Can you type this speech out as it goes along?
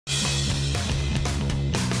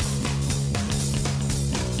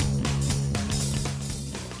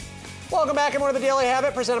welcome back everyone to the Daily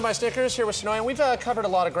Habit, presented by Snickers, here with Sanoe. And we've covered a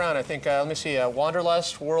lot of ground, I think. Let me see,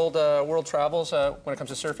 Wanderlust, world travels when it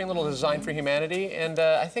comes to surfing, a little design for humanity. And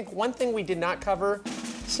I think one thing we did not cover,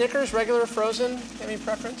 Snickers, regular, frozen, any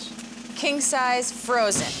preference? King size,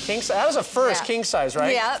 frozen. King size, that was a first, yeah. King size,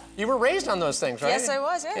 right? Yep. You were raised on those things, right? Yes, I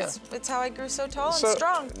was, yes. Yeah. It's how I grew so tall and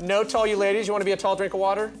strong. No tall, you ladies. You want to be a tall drink of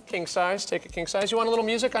water? King size, take a king size. You want a little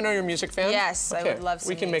music? I know you're a music fan. Yes, okay. I would love some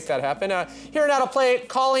We can music. make that happen. Here now to play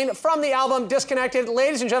Calling from the album Disconnected.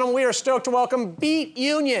 Ladies and gentlemen, we are stoked to welcome Beat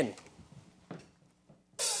Union.